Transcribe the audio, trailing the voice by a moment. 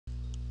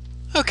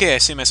Okay, I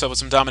see myself with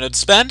some domino to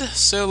spend,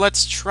 so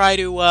let's try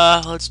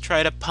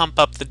to pump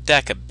up the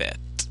deck a bit.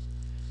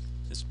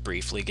 Just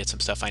briefly get some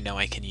stuff I know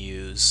I can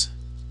use.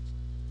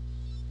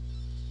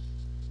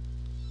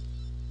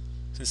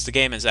 Since the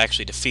game has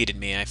actually defeated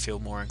me, I feel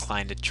more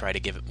inclined to try to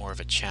give it more of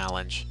a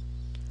challenge.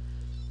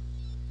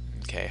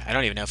 Okay, I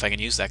don't even know if I can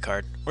use that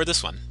card. Or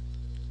this one.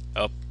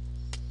 Oh,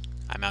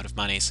 I'm out of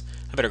monies.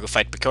 I better go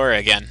fight Picora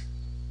again.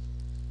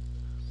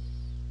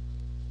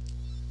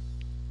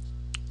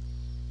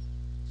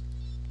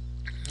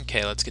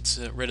 Okay, let's get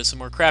rid of some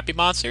more crappy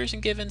monsters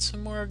and give in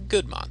some more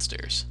good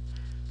monsters.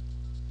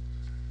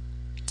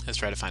 Let's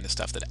try to find the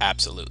stuff that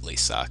absolutely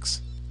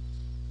sucks.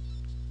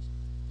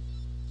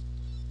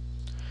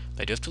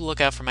 But I do have to look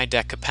out for my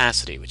deck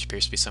capacity, which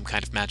appears to be some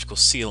kind of magical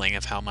ceiling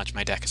of how much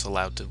my deck is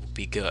allowed to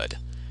be good,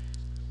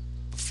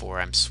 before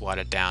I'm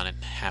swatted down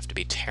and have to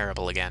be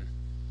terrible again.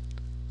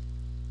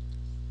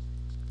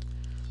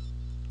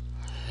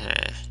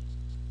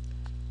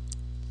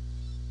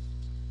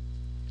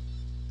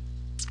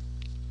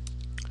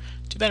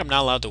 Too bad I'm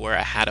not allowed to wear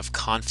a hat of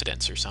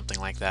confidence or something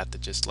like that that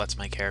just lets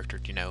my character,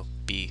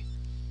 be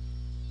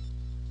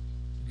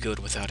good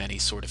without any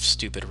sort of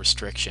stupid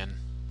restriction.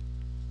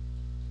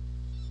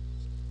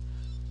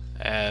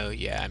 Oh,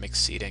 yeah, I'm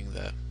exceeding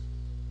the...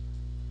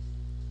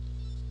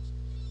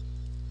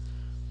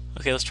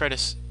 Okay, let's try to...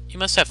 You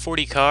must have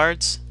 40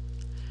 cards?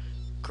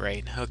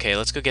 Great. Okay,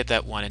 let's go get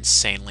that one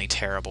insanely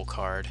terrible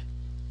card.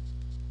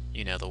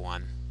 You know the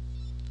one.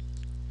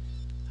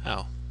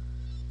 Oh.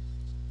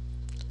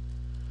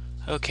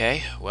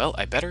 Okay, well,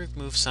 I better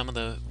move some of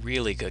the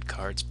really good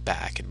cards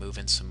back and move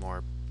in some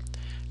more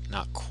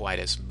not quite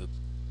as...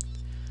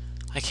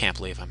 I can't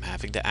believe I'm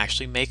having to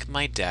actually make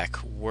my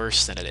deck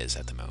worse than it is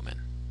at the moment.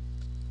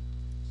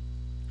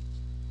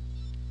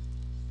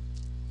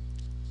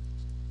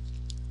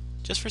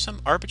 Just for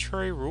some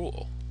arbitrary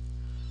rule.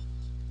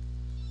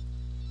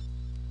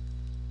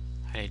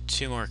 I need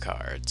 2 more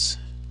cards.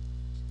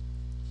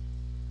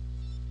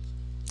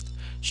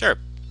 Sure,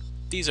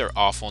 these are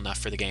awful enough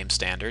for the game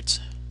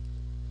standards.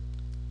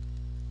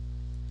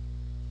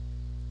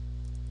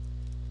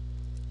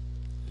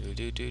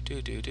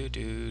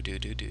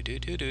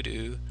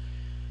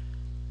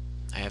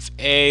 I have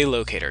a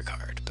locator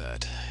card,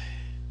 but...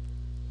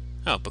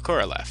 Oh,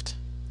 Bakura left.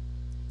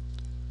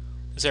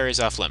 This area's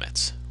off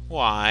limits.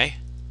 Why?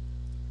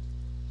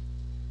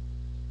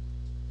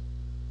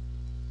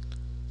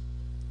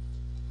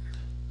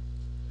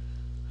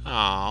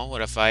 Oh,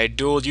 what if I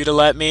dueled you to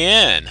let me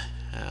in?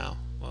 Oh,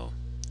 well...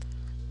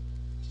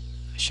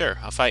 Sure,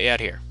 I'll fight you out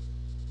here.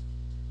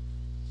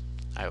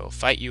 I will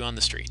fight you on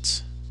the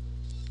streets.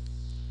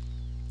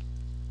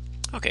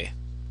 Okay.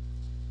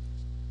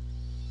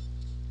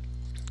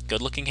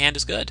 Good-looking hand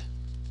is good.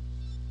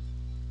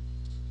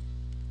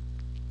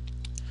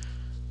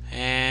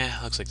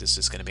 Looks like this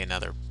is going to be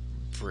another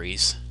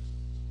breeze.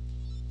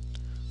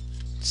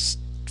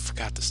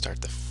 Forgot to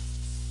start the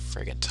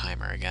friggin'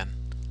 timer again.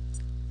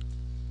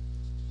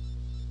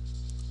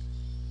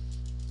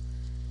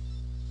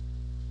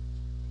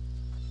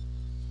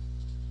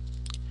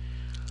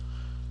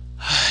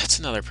 It's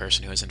another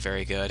person who isn't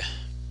very good.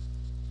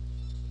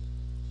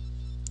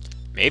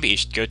 Maybe he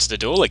should go to the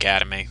Duel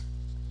Academy.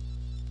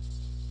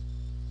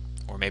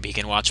 Or maybe he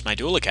can watch my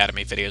Duel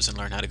Academy videos and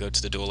learn how to go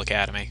to the Duel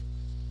Academy.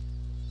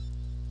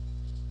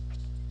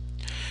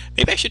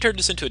 Maybe I should turn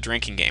this into a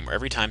drinking game where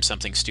every time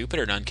something stupid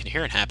or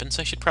incoherent happens,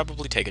 I should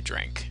probably take a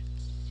drink.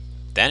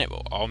 Then it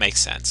will all make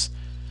sense.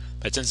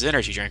 But since it's an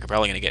energy drink, I'm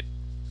probably going to get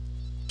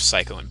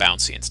psycho and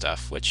bouncy and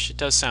stuff, which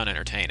does sound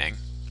entertaining.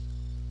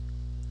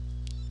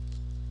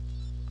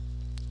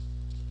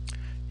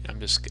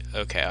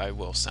 Okay, I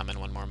will summon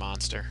one more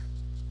monster.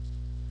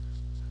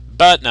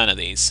 But none of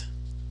these.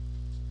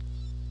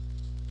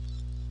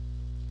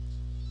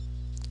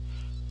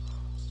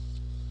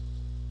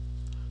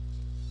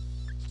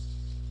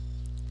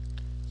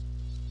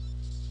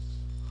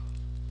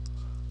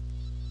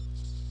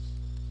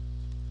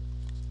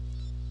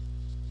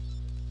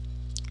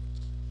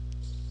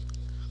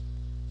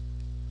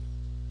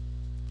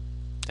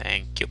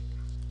 Thank you.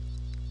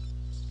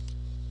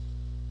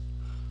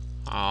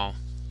 Oh,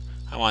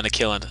 I want to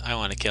kill an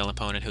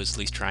opponent who's at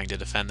least trying to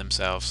defend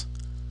themselves.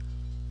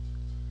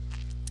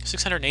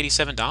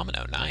 687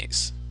 domino,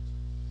 nice.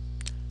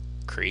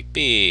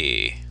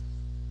 Creepy.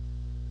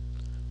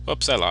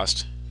 Whoops, I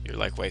lost. You're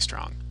like way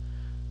strong.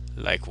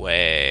 Like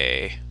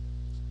way.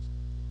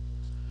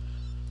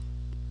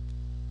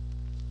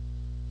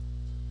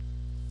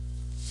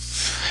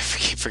 I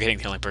keep forgetting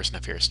the only person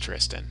up here is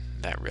Tristan.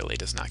 That really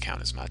does not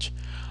count as much.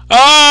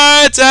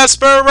 Oh, it's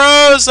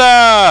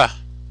Esperosa!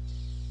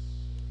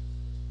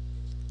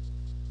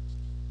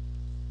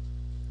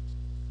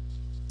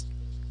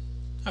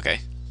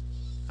 Okay.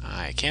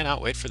 I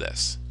cannot wait for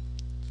this.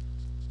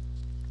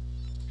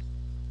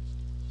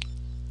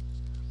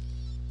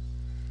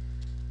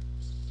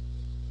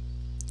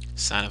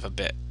 Son of a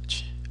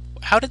bitch.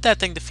 How did that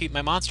thing defeat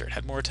my monster? It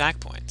had more attack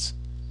points.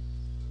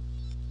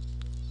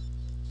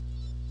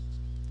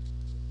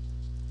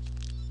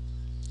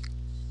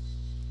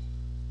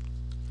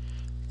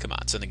 Come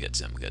on, something good,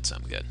 something good,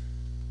 something good.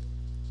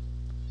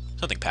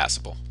 Something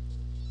passable.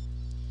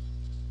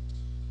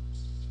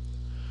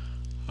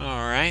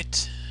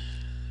 Alright.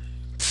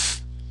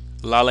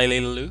 La la la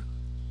la.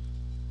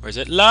 Or is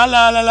it la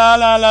la la la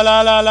la la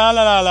la la la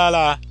la la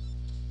la?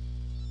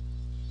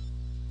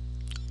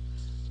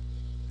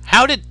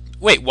 How did...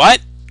 Wait, what?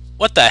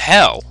 What the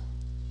hell?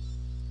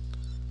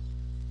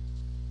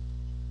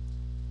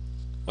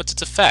 What's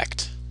its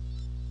effect?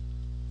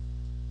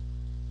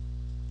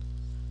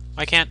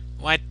 Why can't...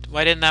 Why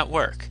didn't that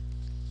work?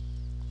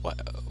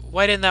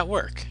 Why didn't that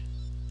work?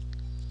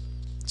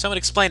 Someone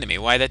explain to me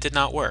why that did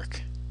not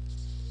work.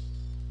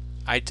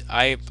 I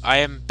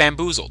am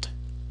bamboozled.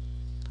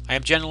 I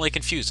am genuinely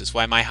confused as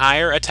why my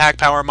higher attack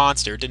power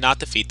monster did not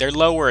defeat their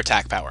lower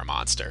attack power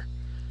monster.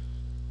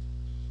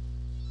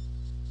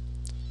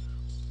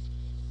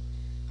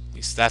 At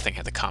least that thing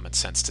had the common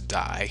sense to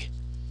die.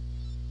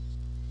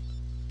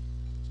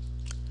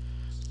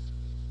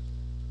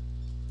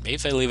 Maybe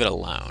if I leave it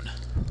alone.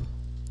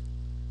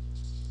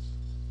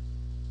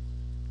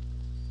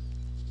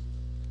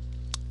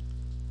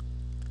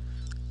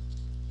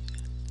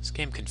 This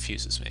game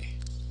confuses me.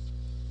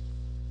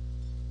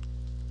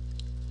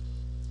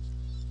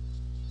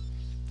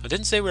 I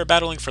didn't say we were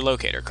battling for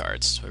locator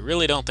cards, so I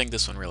really don't think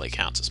this one really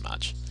counts as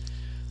much.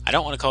 I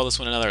don't want to call this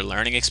one another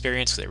learning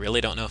experience because I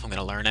really don't know if I'm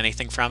going to learn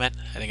anything from it.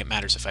 I think it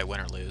matters if I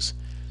win or lose.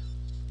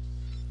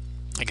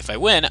 Like, if I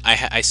win,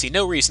 I see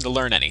no reason to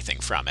learn anything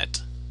from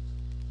it.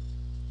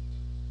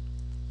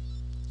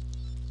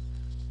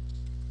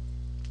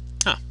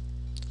 Huh.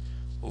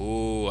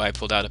 Ooh, I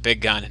pulled out a big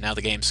gun and now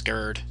the game's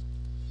scared.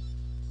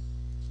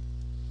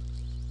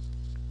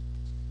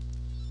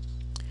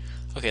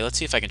 Okay, let's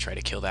see if I can try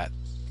to kill that.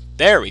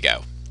 There we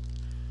go.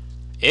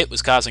 It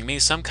was causing me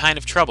some kind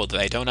of trouble that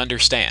I don't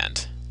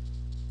understand.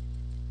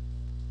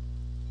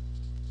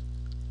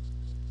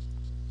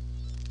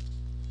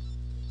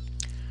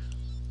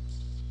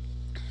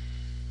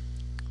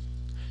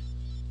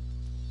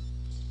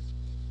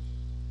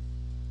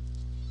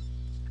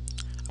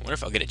 I wonder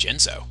if I'll get a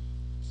Jinzo.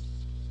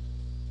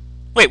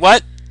 Wait,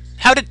 what?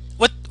 How did...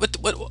 What?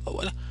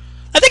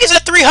 I think it's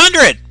at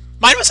 300!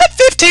 Mine was at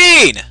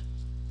 15!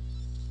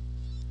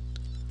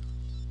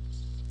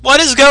 What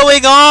is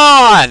going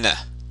on?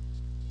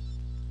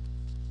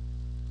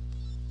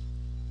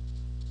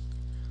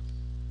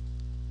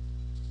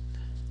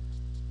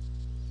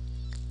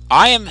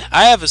 I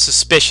have a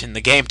suspicion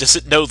the game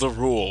doesn't know the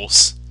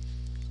rules.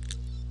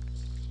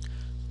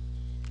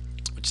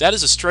 Which that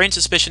is a strange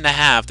suspicion to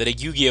have, that a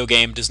Yu-Gi-Oh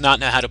game does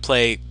not know how to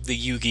play the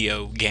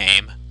Yu-Gi-Oh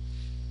game.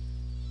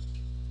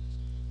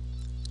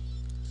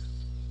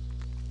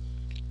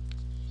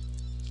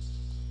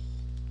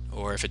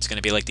 Or if it's going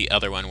to be like the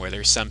other one where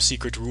there's some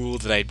secret rule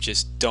that I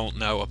just don't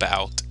know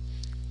about.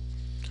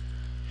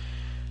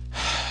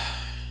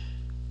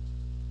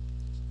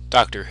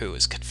 Doctor Who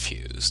is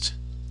confused.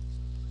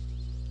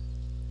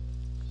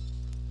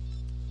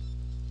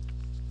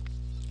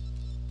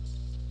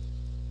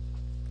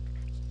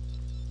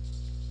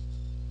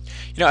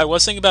 You know, I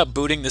was thinking about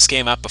booting this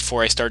game up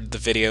before I started the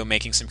video,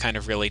 making some kind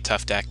of really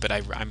tough deck, but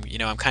I'm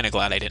kind of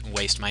glad I didn't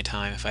waste my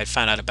time. If I'd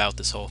found out about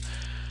this whole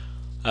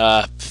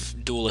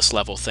duelist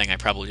level thing, I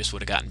probably just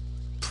would have gotten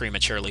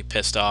prematurely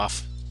pissed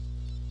off.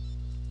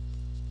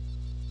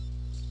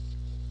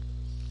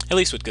 At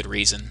least with good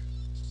reason.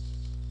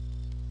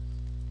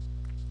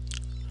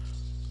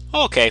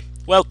 Okay,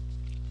 well,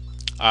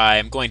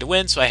 I'm going to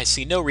win, so I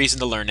see no reason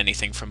to learn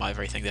anything from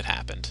everything that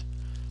happened.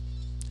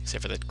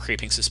 Except for the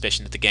creeping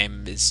suspicion that the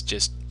game is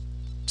just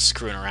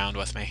screwing around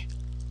with me.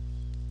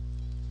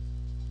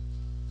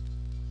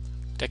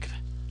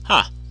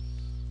 Huh.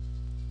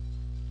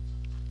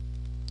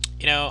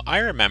 You know, I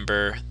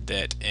remember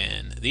that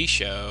in the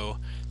show,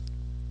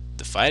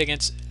 the fight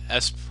against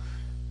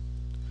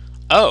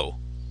Oh,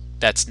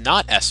 that's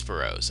not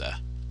Esperosa.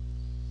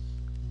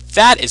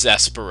 That is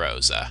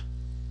Esperosa.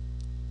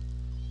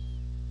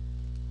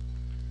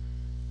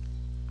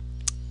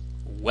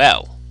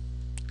 Well,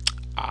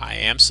 I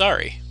am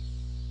sorry.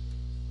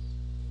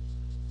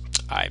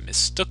 I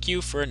mistook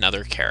you for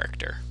another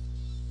character.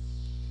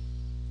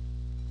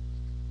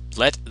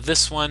 Let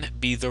this one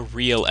be the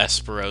real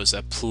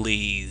Esperosa,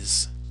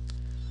 please.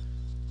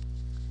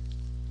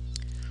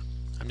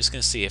 I'm just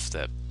going to see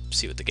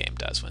what the game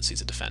does when it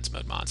sees a defense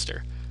mode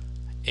monster.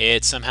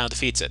 It somehow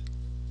defeats it,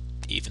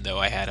 even though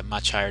I had a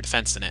much higher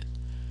defense than it.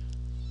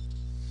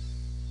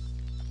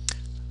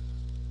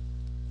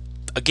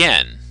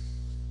 Again,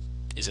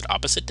 is it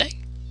opposite day?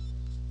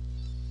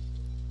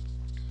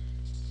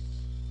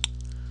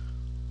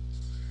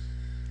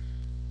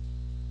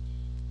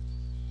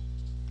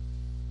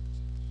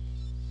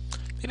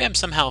 Maybe I'm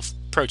somehow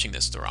approaching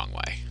this the wrong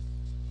way.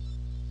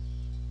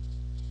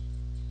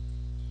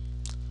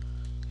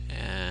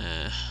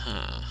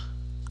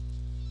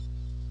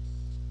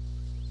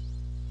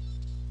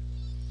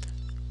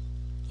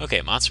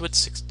 Okay, monster with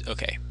 6...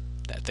 Okay,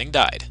 that thing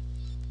died.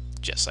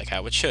 Just like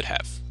how it should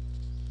have.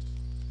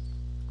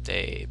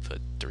 They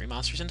put 3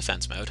 monsters in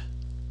defense mode.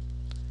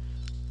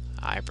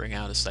 I bring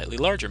out a slightly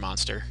larger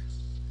monster.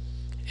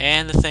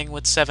 And the thing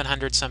with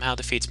 700 somehow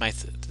defeats my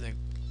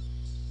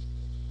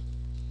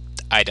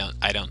I don't.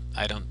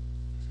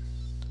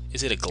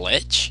 Is it a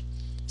glitch?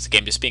 Is the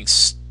game just being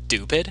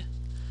stupid?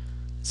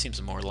 Seems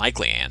a more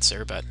likely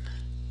answer, but...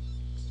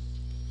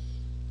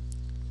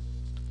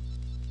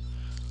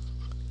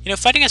 You know,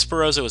 fighting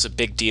Esperoza was a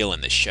big deal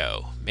in this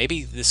show.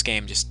 Maybe this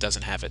game just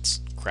doesn't have its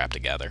crap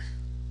together.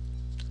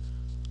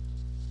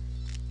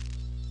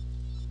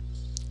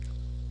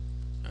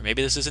 Or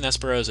maybe this isn't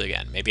Esperoza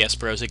again. Maybe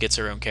Esperoza gets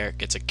her own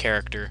gets a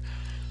character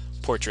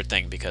portrait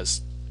thing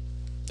because,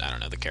 I don't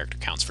know, the character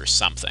counts for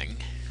something.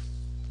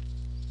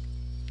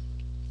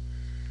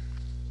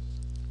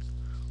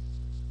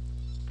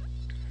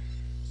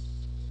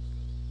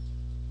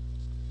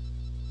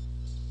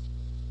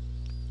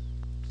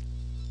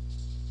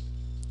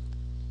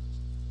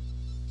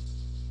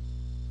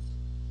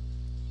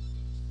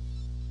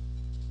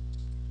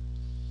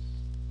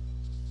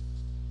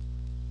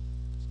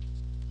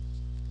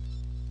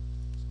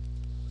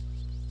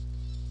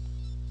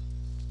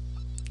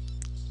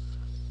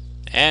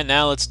 And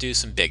now let's do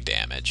some big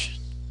damage.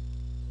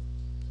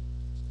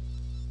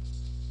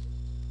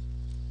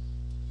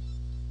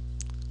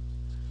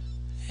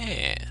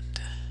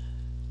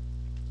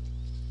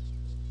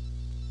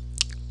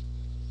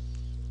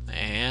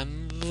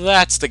 And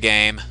that's the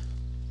game.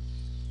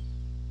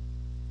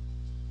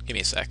 Give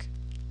me a sec.